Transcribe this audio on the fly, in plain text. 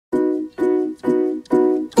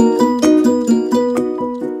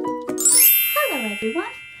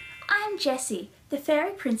Jessie, the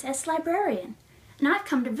Fairy Princess Librarian, and I've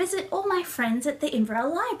come to visit all my friends at the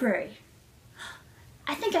Inverell Library.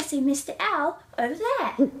 I think I see Mr. Owl over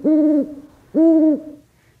there.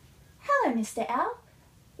 Hello, Mr. Owl.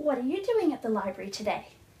 What are you doing at the library today?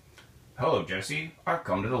 Hello, Jessie. I've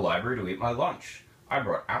come to the library to eat my lunch. I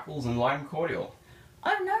brought apples and lime cordial.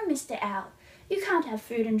 Oh no, Mr. Owl. You can't have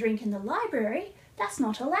food and drink in the library. That's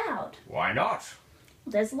not allowed. Why not?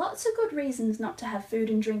 Well, there's lots of good reasons not to have food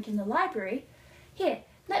and drink in the library. Here,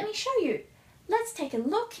 let me show you. Let's take a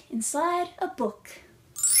look inside a book.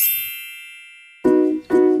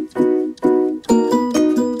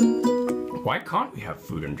 Why can't we have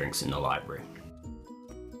food and drinks in the library?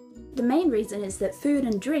 The main reason is that food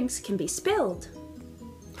and drinks can be spilled.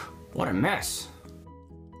 What a mess.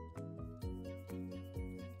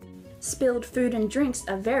 Spilled food and drinks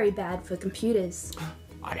are very bad for computers.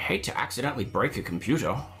 I'd hate to accidentally break a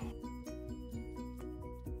computer.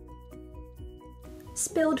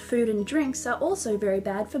 Spilled food and drinks are also very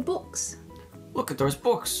bad for books. Look at those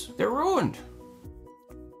books. They're ruined.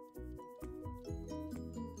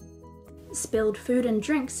 Spilled food and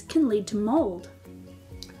drinks can lead to mold.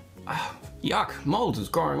 Yuck, mold is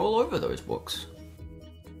growing all over those books.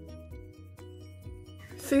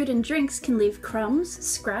 Food and drinks can leave crumbs,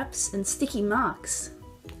 scraps, and sticky marks.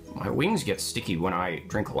 My wings get sticky when I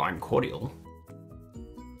drink lime cordial.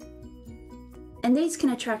 And these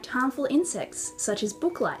can attract harmful insects such as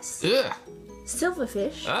book lice, Ugh!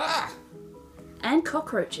 silverfish, Ah! and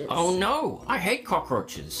cockroaches. Oh no, I hate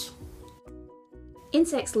cockroaches.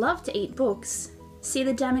 Insects love to eat books. See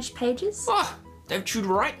the damaged pages? Ah! They've chewed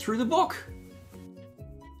right through the book.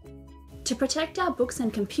 To protect our books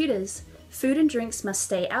and computers, food and drinks must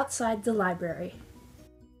stay outside the library.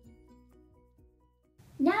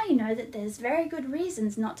 Now you know that there's very good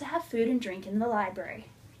reasons not to have food and drink in the library.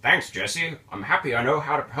 Thanks, Jessie. I'm happy I know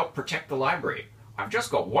how to help protect the library. I've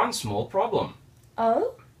just got one small problem.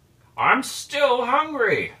 Oh? I'm still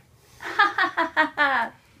hungry.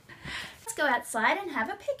 Let's go outside and have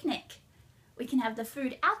a picnic. We can have the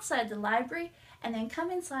food outside the library and then come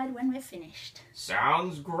inside when we're finished.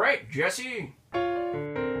 Sounds great, Jessie.